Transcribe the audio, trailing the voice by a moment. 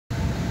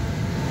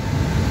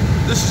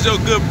This is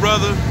your good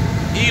brother,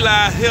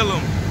 Eli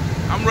Hillam.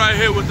 I'm right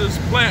here with this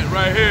plant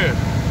right here.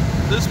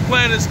 This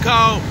plant is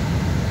called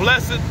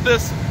Blessit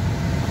Thistle,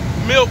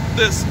 Milk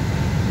Thistle,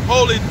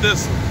 Holy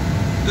Thistle.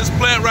 This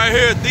plant right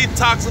here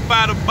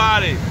detoxifies the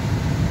body.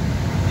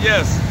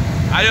 Yes,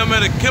 I am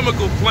in a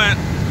chemical plant.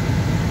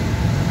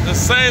 The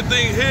same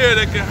thing here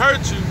that can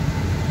hurt you.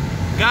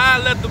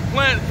 God let the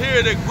plant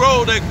here that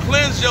grow, that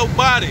cleanse your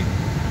body.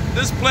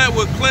 This plant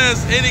will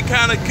cleanse any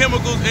kind of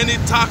chemicals, any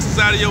toxins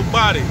out of your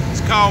body. It's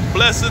called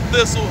Blessit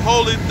Thistle,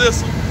 Holy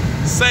Thistle,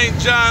 St.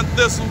 John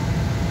Thistle.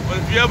 But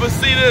if you ever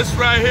see this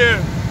right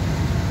here,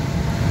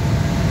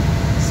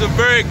 it's a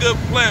very good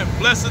plant.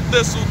 Blessit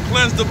Thistle,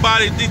 cleanse the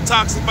body,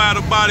 detoxify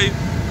the body,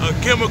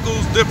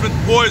 chemicals, different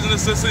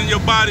poisonous that's in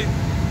your body.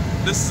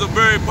 This is a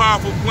very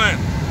powerful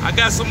plant. I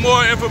got some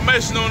more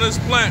information on this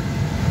plant.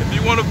 If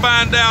you want to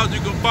find out, you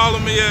can follow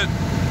me at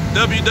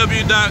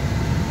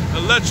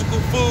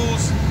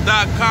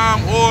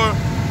www.electricalfoods.com or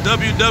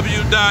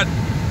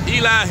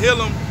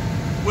www.elihillam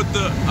with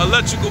the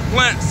electrical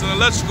plants and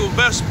electrical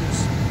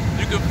vegetables.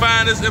 You can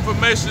find this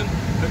information.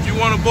 If you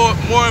want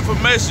more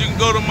information, you can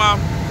go to my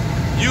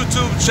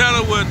YouTube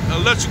channel with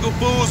Electrical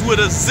Foods with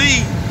a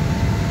Z,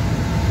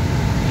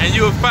 and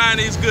you will find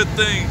these good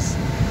things.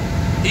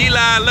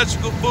 Eli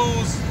Electrical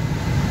Foods,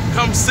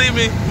 come see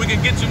me. We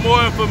can get you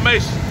more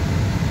information.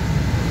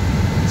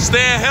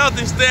 Staying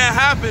healthy, staying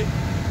happy.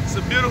 It's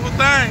a beautiful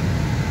thing.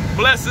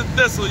 Blessit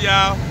Thistle,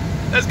 y'all.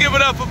 Let's give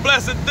it up for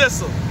Blessit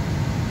Thistle.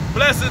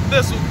 Blessit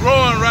Thistle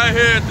growing right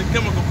here at the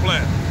chemical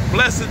plant.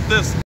 Blessit Thistle.